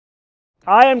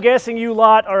I am guessing you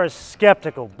lot are a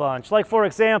skeptical bunch. Like, for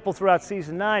example, throughout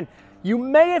Season 9, you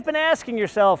may have been asking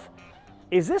yourself,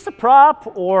 is this a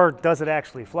prop or does it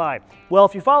actually fly? Well,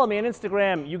 if you follow me on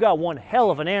Instagram, you got one hell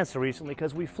of an answer recently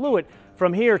because we flew it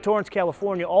from here, Torrance,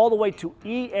 California, all the way to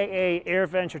EAA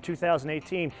AirVenture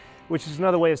 2018, which is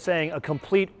another way of saying a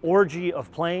complete orgy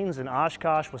of planes in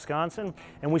Oshkosh, Wisconsin.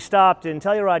 And we stopped in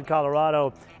Telluride,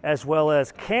 Colorado, as well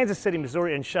as Kansas City,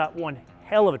 Missouri, and shot one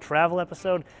hell of a travel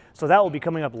episode. So that will be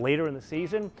coming up later in the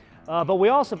season. But we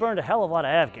also burned a hell of a lot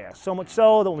of avgas, so much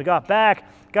so that when we got back,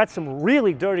 got some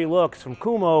really dirty looks from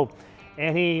Kumo,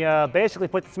 and he basically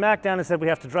put the smack down and said we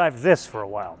have to drive this for a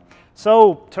while.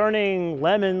 So turning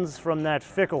lemons from that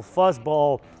fickle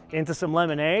fuzzball into some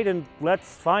lemonade, and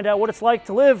let's find out what it's like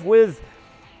to live with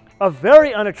a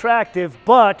very unattractive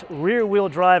but rear-wheel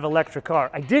drive electric car.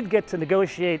 I did get to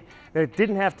negotiate that it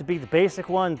didn't have to be the basic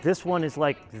one. This one is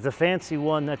like the fancy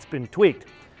one that's been tweaked.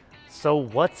 So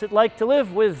what's it like to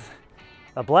live with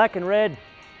a black and red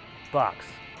box?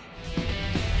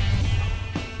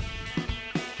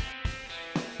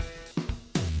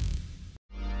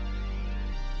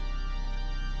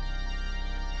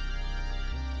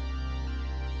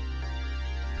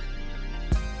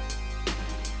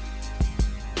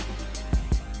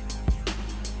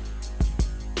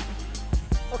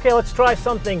 Okay, let's try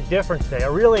something different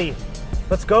today.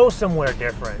 Let's go somewhere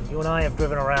different. You and I have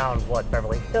driven around, what,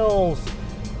 Beverly Hills,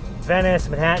 Venice,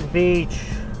 Manhattan Beach,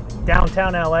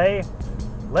 downtown LA.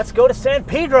 Let's go to San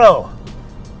Pedro.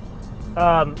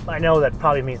 I know that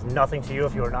probably means nothing to you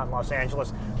if you are not in Los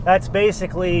Angeles. That's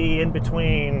basically in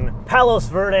between Palos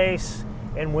Verdes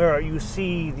and where you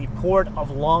see the port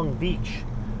of Long Beach.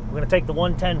 We're going to take the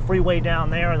 110 freeway down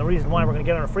there, and the reason why we're going to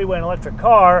get on a freeway in an electric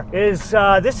car is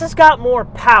this has got more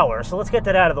power, so let's get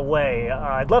that out of the way.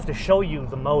 I'd love to show you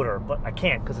the motor, but I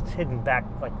can't because it's hidden back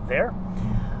like there.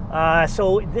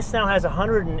 So this now has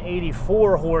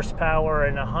 184 horsepower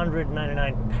and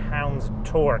 199 pounds of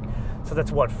torque. So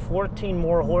that's what, 14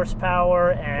 more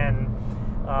horsepower and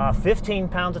 15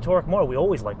 pounds of torque more. We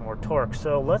always like more torque.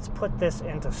 So let's put this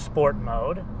into sport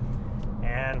mode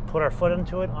and put our foot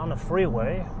into it on the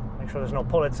freeway. Make sure there's no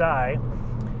pullet's eye.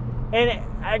 And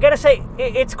I gotta say,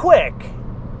 it's quick.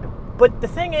 But the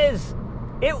thing is,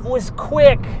 it was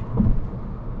quick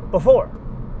before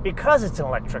because it's an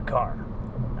electric car.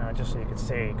 Just so you can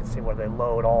see where they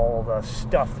load all the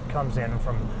stuff that comes in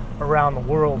from around the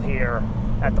world here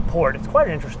at the port. It's quite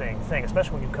an interesting thing,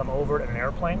 especially when you come over it in an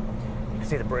airplane. You can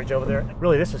see the bridge over there.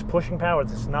 Really, this is pushing power.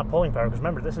 This is not pulling power, because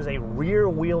remember, this is a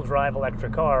rear-wheel drive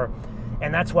electric car,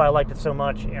 and that's why I liked it so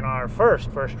much in our first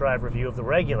drive review of the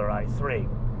regular i3.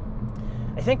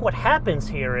 I think what happens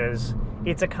here is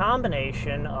it's a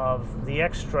combination of the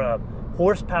extra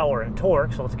horsepower and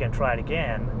torque, so let's again try it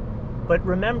again. But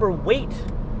remember, weight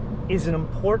is an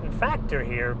important factor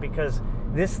here because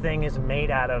this thing is made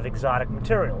out of exotic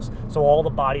materials. So all the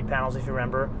body panels, if you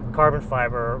remember, carbon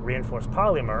fiber, reinforced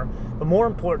polymer, but more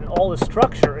important, all the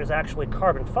structure is actually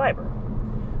carbon fiber.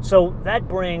 So that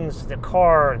brings the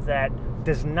car that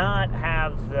does not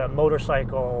have the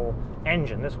motorcycle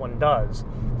engine, this one does,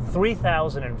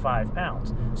 3,005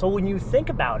 pounds. So when you think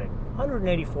about it,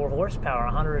 184 horsepower,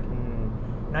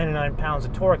 199 pounds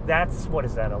of torque, that's, what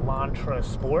is that, Elantra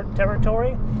Sport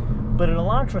territory? But an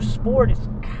Elantra Sport is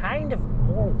kind of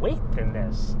more weight than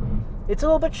this. It's a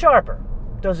little bit sharper.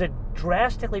 Does it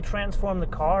drastically transform the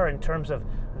car in terms of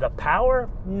the power?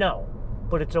 No,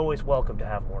 but it's always welcome to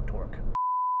have more torque.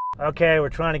 Okay, we're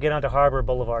trying to get onto Harbor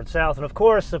Boulevard South, and of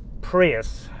course the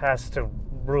Prius has to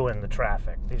ruin the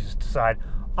traffic. They just decide,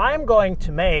 I'm going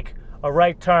to make a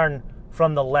right turn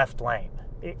from the left lane.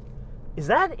 Is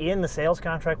that in the sales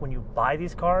contract when you buy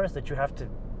these cars, that you have to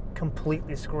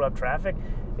completely screw up traffic?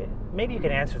 Maybe you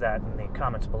can answer that in the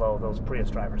comments below, those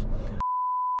Prius drivers.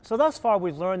 So thus far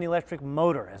we've learned the electric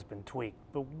motor has been tweaked,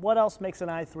 but what else makes an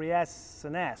i3s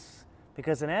an S?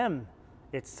 Because an M,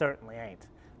 it certainly ain't.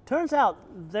 Turns out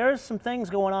there's some things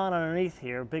going on underneath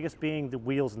here, biggest being the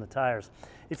wheels and the tires.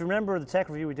 If you remember the tech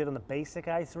review we did on the basic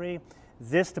i3,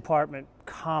 this department,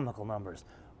 comical numbers.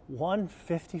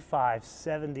 155,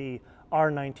 70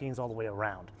 R19s all the way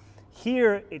around.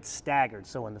 Here it's staggered,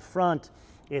 so in the front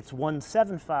it's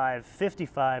 175,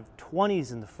 55,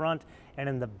 20s in the front, and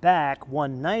in the back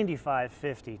 195,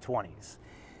 50, 20s.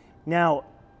 Now,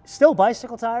 still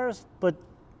bicycle tires, but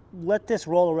let this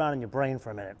roll around in your brain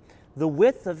for a minute. The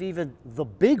width of even the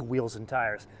big wheels and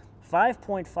tires,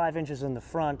 5.5 inches in the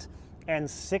front and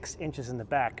 6 inches in the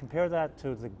back. Compare that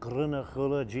to the Grüne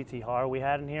Hulle GT-R we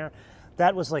had in here.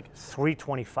 That was like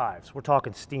 325s. We're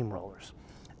talking steamrollers.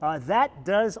 That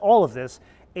does all of this,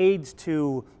 aids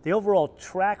to the overall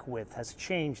track width has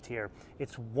changed here.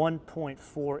 It's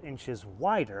 1.4 inches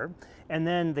wider, and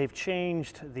then they've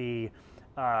changed the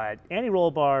anti-roll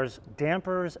bars,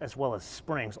 dampers, as well as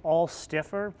springs, all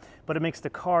stiffer, but it makes the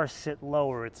car sit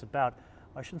lower. It's about,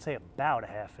 I shouldn't say about a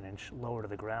half an inch lower to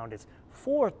the ground. It's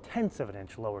 4/10 of an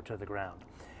inch lower to the ground.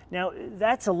 Now,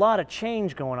 that's a lot of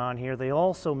change going on here. They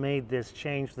also made this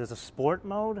change. There's a sport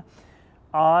mode.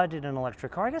 Odd in an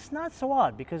electric car. I guess not so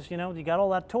odd because, you know, you got all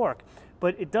that torque.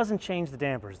 But it doesn't change the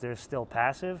dampers. They're still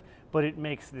passive, but it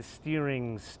makes the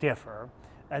steering stiffer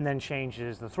and then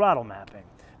changes the throttle mapping.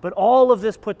 But all of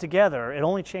this put together, it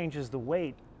only changes the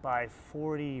weight by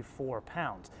 44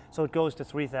 pounds. So it goes to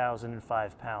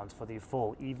 3,005 pounds for the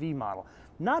full EV model.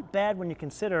 Not bad when you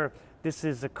consider this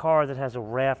is a car that has a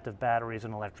raft of batteries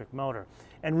and electric motor.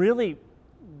 And really,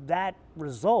 that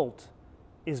result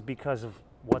is because of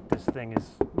what this thing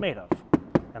is made of.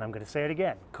 And I'm going to say it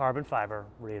again, carbon fiber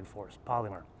reinforced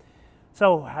polymer.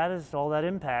 So how does all that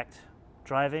impact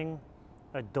driving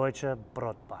a Deutsche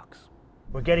Brotbox?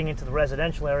 We're getting into the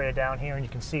residential area down here, and you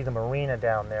can see the marina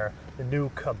down there, the new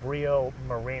Cabrillo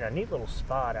Marina. Neat little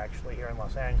spot, actually, here in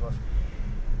Los Angeles.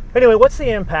 Anyway, what's the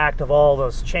impact of all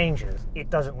those changes? It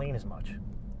doesn't lean as much.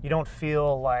 You don't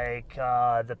feel like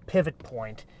the pivot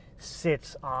point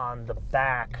sits on the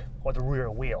back or the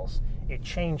rear wheels. It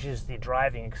changes the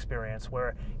driving experience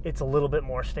where it's a little bit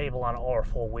more stable on all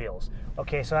four wheels.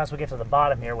 Okay, so as we get to the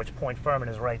bottom here, which point Furman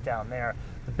is right down there,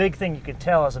 the big thing you can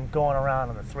tell as I'm going around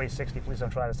on the 360, please don't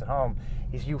try this at home,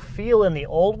 is you feel in the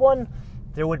old one,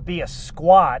 there would be a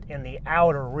squat in the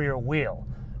outer rear wheel,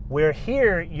 where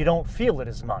here you don't feel it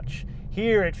as much.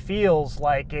 Here it feels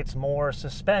like it's more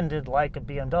suspended like a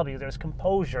BMW. There's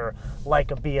composure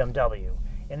like a BMW.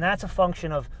 And that's a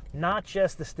function of not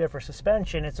just the stiffer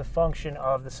suspension, it's a function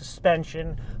of the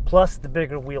suspension plus the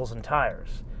bigger wheels and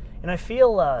tires. And I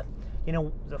feel, you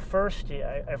know,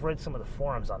 I've read some of the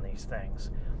forums on these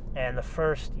things, and the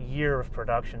first year of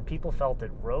production, people felt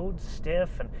it rode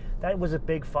stiff, and that was a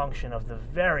big function of the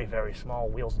very, very small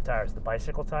wheels and tires, the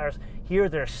bicycle tires. Here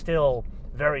they're still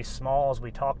very small, as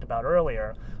we talked about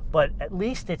earlier, but at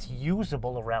least it's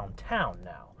usable around town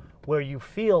now, where you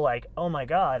feel like, oh my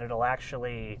God, it'll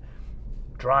actually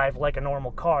drive like a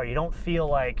normal car. You don't feel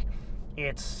like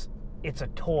it's a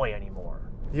toy anymore.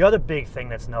 The other big thing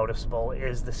that's noticeable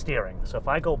is the steering. So if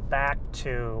I go back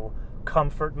to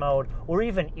comfort mode or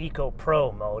even Eco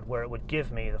Pro mode, where it would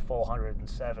give me the full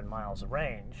 107 miles of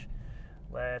range,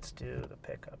 let's do the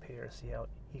pickup here. See how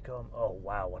Eco, oh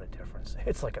wow, what a difference.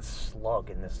 It's like a slug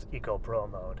in this Eco Pro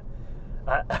mode.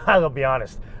 I'll be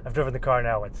honest, I've driven the car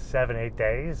now in 7-8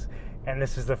 days, and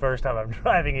this is the first time I'm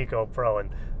driving Eco Pro, and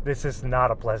this is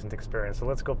not a pleasant experience. So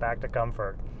let's go back to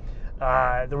comfort.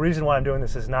 The reason why I'm doing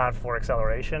this is not for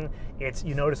acceleration. It's,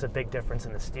 you notice a big difference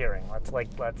in the steering.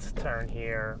 Let's turn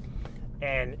here,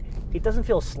 and it doesn't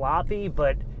feel sloppy,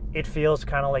 but it feels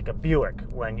kind of like a Buick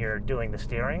when you're doing the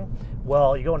steering.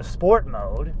 Well, you go into sport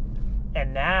mode,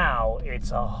 and now it's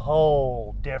a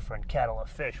whole different kettle of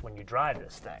fish when you drive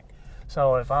this thing.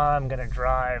 So if I'm gonna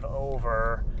drive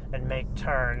over and make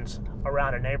turns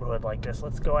around a neighborhood like this,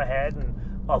 let's go ahead and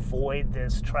avoid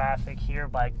this traffic here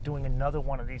by doing another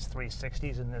one of these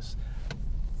 360s in this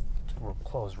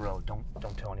closed road.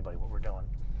 Don't tell anybody what we're doing.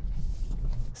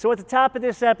 So at the top of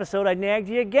this episode, I nagged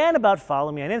you again about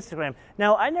following me on Instagram.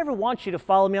 Now, I never want you to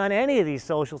follow me on any of these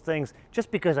social things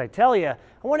just because I tell you.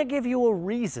 I want to give you a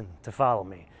reason to follow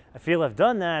me. I feel I've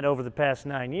done that over the past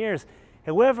 9 years.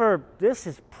 However, this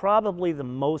is probably the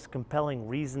most compelling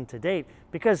reason to date,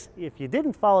 because if you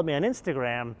didn't follow me on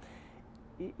Instagram,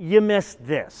 you missed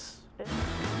this.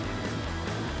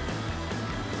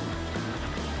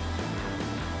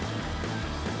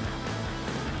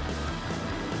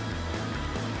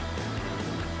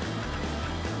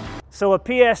 So a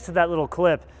PS to that little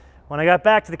clip, when I got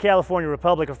back to the California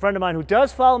Republic, a friend of mine who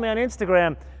does follow me on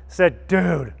Instagram said,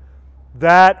 dude,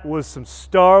 that was some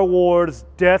Star Wars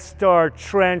Death Star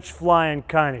trench flying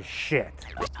kind of shit.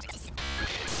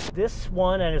 This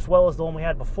one, and as well as the one we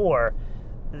had before,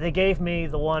 they gave me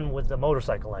the one with the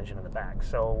motorcycle engine in the back.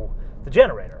 So the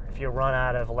generator, if you run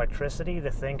out of electricity,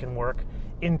 the thing can work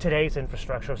in today's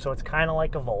infrastructure. So it's kind of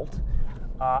like a Volt.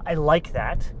 I like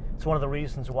that. It's one of the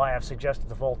reasons why I've suggested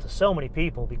the Volt to so many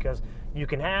people, because you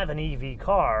can have an EV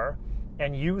car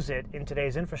and use it in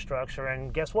today's infrastructure,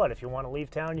 and guess what? If you want to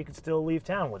leave town, you can still leave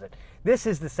town with it. This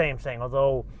is the same thing,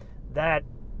 although that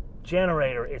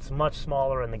generator, it's much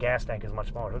smaller and the gas tank is much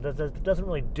smaller. It doesn't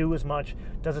really do as much,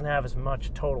 doesn't have as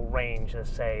much total range as,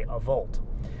 say, a Volt.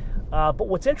 But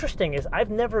what's interesting is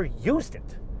I've never used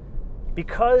it.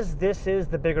 because this is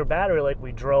the bigger battery like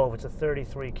we drove, it's a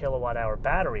 33 kilowatt hour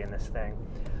battery in this thing,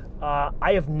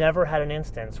 I have never had an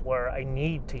instance where I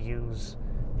need to use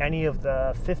any of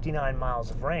the 59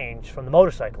 miles of range from the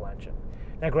motorcycle engine.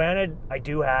 Now granted, I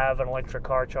do have an electric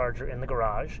car charger in the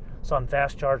garage, so I'm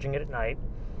fast charging it at night.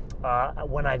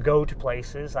 When I go to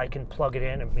places, I can plug it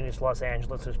in. I mean, it's Los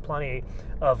Angeles, there's plenty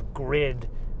of grid,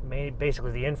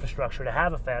 basically the infrastructure to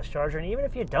have a fast charger, and even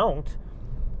if you don't,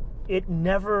 it's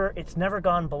never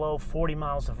gone below 40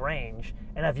 miles of range,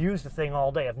 and I've used the thing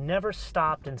all day. I've never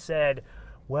stopped and said,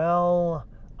 well,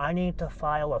 I need to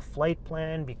file a flight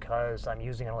plan because I'm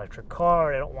using an electric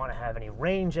car, I don't want to have any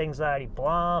range anxiety,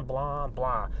 blah, blah,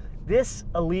 blah. This,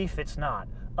 a Leaf, it's not.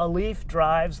 A Leaf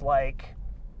drives like,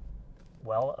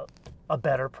 well, a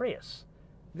better Prius.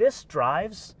 This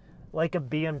drives like a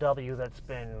BMW that's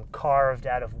been carved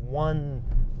out of one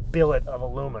billet of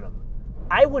aluminum.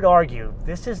 I would argue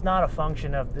this is not a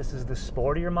function of this is the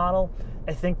sportier model.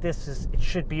 I think it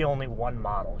should be only one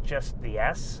model, just the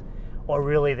S. Or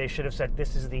really, they should have said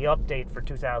this is the update for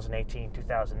 2018,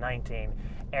 2019,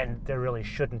 and there really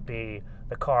shouldn't be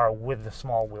the car with the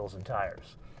small wheels and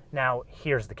tires. Now,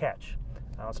 here's the catch.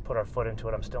 Now, let's put our foot into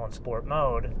it. I'm still in sport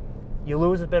mode. You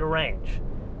lose a bit of range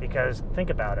because, think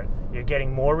about it, you're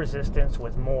getting more resistance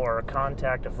with more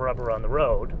contact of rubber on the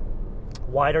road,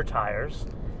 wider tires,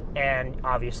 and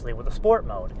obviously with the sport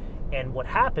mode. And what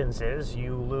happens is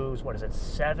you lose,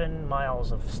 7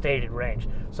 miles of stated range.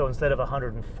 So instead of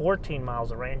 114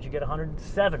 miles of range, you get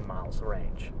 107 miles of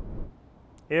range.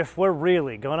 If we're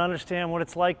really going to understand what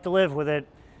it's like to live with it,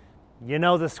 you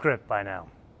know the script by now.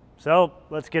 So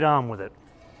let's get on with it.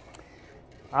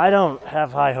 I don't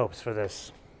have high hopes for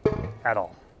this at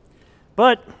all.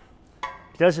 But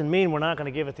it doesn't mean we're not going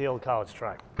to give it the old college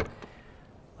try.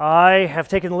 I have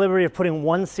taken the liberty of putting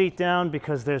one seat down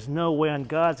because there's no way on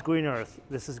God's green earth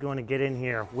this is going to get in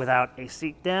here without a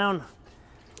seat down.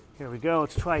 Here we go.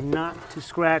 Let's try not to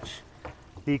scratch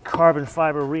the carbon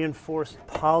fiber reinforced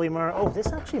polymer. Oh, this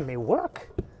actually may work.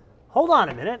 Hold on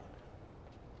a minute.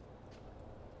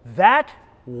 That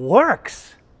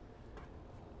works.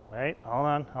 Wait, hold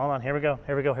on. Here we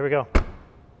go.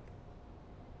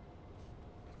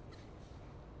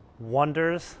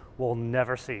 Wonders will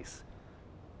never cease.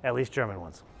 At least German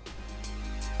ones.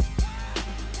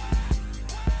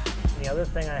 The other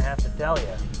thing I have to tell you,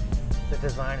 the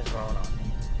design is growing on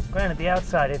me. Granted, the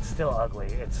outside, it's still ugly.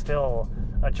 It's still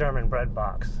a German bread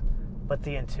box. But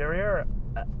the interior,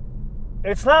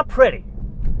 it's not pretty.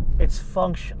 It's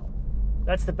functional.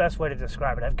 That's the best way to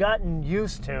describe it. I've gotten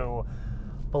used to,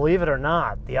 believe it or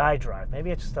not, the iDrive.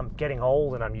 Maybe it's just I'm getting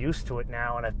old and I'm used to it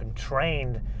now, and I've been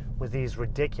trained with these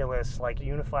ridiculous, like,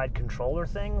 unified controller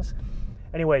things.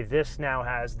 Anyway, this now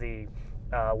has the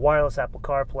wireless Apple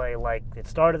CarPlay, like it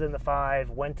started in the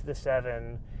 5, went to the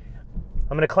 7. I'm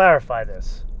going to clarify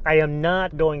this. I am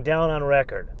not going down on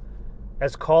record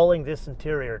as calling this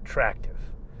interior attractive.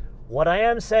 What I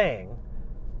am saying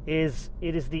is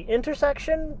it is the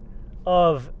intersection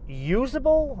of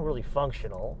usable, really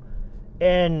functional,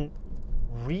 and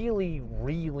really,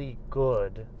 really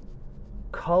good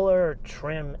color,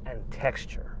 trim, and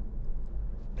texture.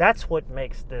 That's what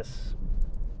makes this,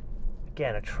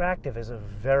 again, attractive is a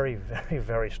very, very,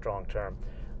 very strong term.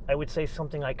 I would say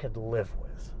something I could live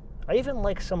with. I even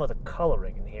like some of the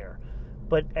coloring in here.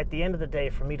 But at the end of the day,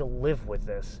 for me to live with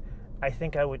this, I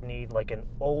think I would need like an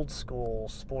old school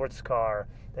sports car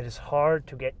that is hard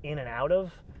to get in and out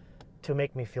of to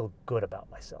make me feel good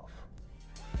about myself.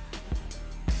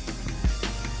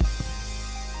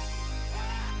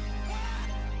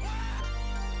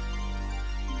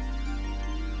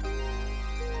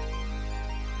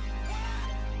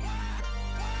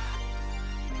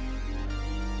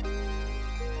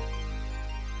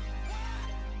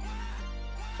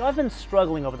 So I've been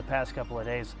struggling over the past couple of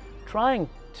days trying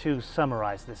to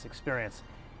summarize this experience.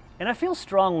 And I feel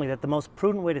strongly that the most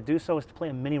prudent way to do so is to play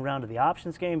a mini round of the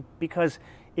options game because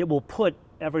it will put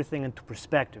everything into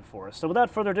perspective for us. So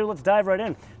without further ado, let's dive right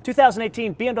in.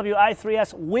 2018 BMW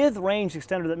i3s with range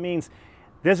extender. That means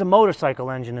there's a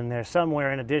motorcycle engine in there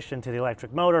somewhere in addition to the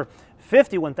electric motor.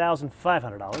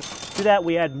 $51,500. To that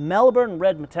we add Melbourne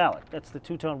Red Metallic. That's the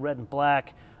two-tone red and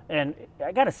black. And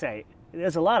I gotta say,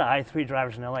 there's a lot of i3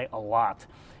 drivers in LA, a lot.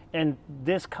 And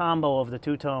this combo of the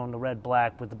two-tone, the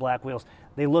red-black with the black wheels,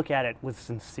 they look at it with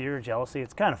sincere jealousy.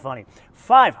 It's kind of funny.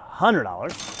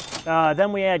 $500.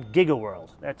 Then we add Giga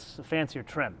World. That's a fancier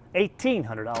trim.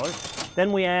 $1,800.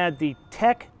 Then we add the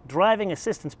Tech Driving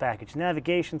Assistance Package,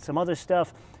 navigation, some other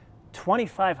stuff.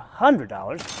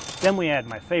 $2,500. Then we add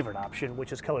my favorite option,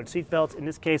 which is colored seat belts. In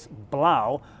this case,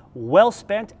 Blau. Well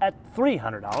spent at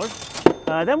 $300.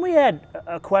 Then we had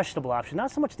a questionable option,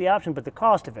 not so much the option, but the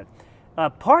cost of it.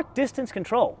 Park distance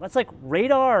control. That's like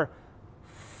radar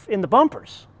in the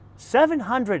bumpers.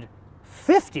 $750.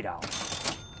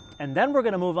 And then we're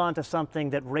going to move on to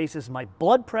something that raises my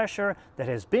blood pressure, that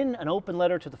has been an open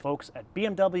letter to the folks at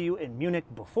BMW in Munich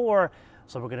before,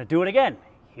 so we're going to do it again.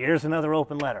 Here's another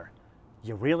open letter.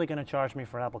 You're really going to charge me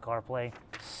for Apple CarPlay?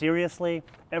 Seriously?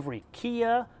 Every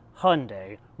Kia,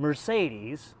 Hyundai,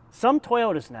 Mercedes, some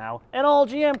Toyotas now, and all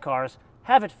GM cars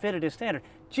have it fitted as standard.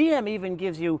 GM even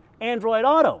gives you Android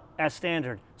Auto as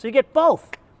standard, so you get both.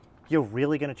 You're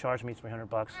really going to charge me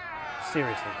 $300?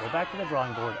 Seriously, go back to the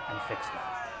drawing board and fix that.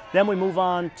 Then we move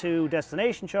on to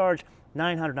destination charge,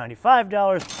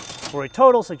 $995 for a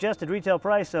total suggested retail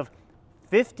price of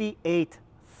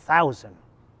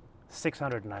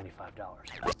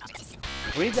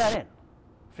 $58,695. Breathe that in,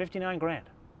 59 grand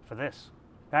for this.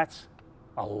 That's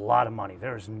a lot of money.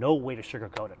 There is no way to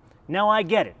sugarcoat it. Now I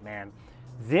get it, man.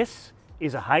 This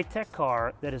is a high-tech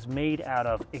car that is made out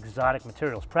of exotic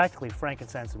materials, practically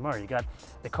frankincense and myrrh. You got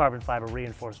the carbon fiber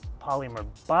reinforced polymer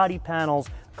body panels,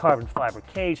 carbon fiber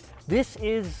cage. This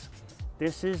is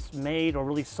made or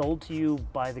really sold to you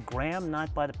by the gram,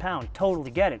 not by the pound.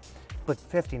 Totally get it. But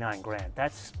 59 grand,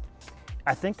 I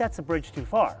think that's a bridge too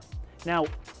far. Now,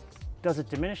 does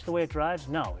it diminish the way it drives?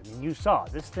 No. I mean, you saw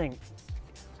this thing.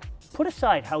 Put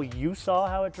aside how you saw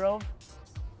how it drove,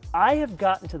 I have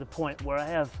gotten to the point where I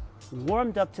have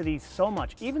warmed up to these so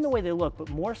much, even the way they look, but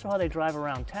more so how they drive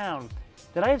around town,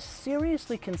 that I have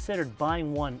seriously considered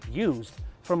buying one used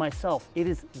for myself. It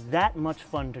is that much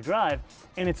fun to drive,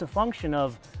 and it's a function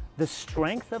of the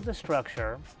strength of the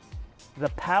structure, the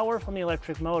power from the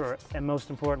electric motor, and most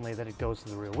importantly, that it goes to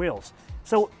the rear wheels.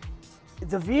 So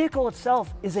the vehicle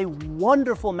itself is a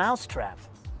wonderful mousetrap,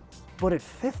 but at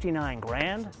 59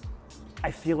 grand,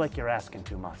 I feel like you're asking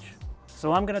too much.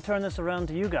 So I'm going to turn this around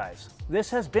to you guys. This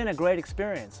has been a great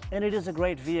experience, and it is a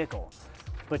great vehicle.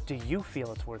 But do you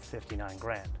feel it's worth 59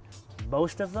 grand?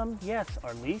 Most of them, yes,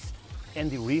 are leased, and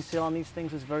the resale on these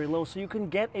things is very low, so you can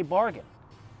get a bargain.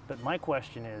 But my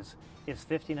question is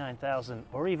 59,000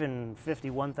 or even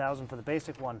 51,000 for the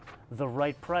basic one the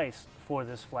right price for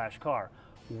this flash car?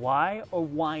 Why or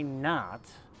why not?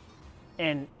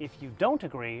 And if you don't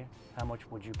agree, how much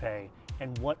would you pay?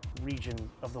 And what region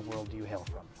of the world do you hail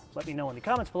from? Let me know in the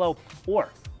comments below, or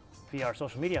via our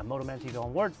social media, MotoManTV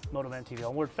on Word, MotoManTV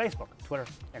on Word, Facebook, Twitter,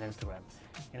 and Instagram.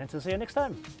 And until see you next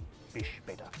time, Bish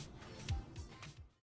Beta.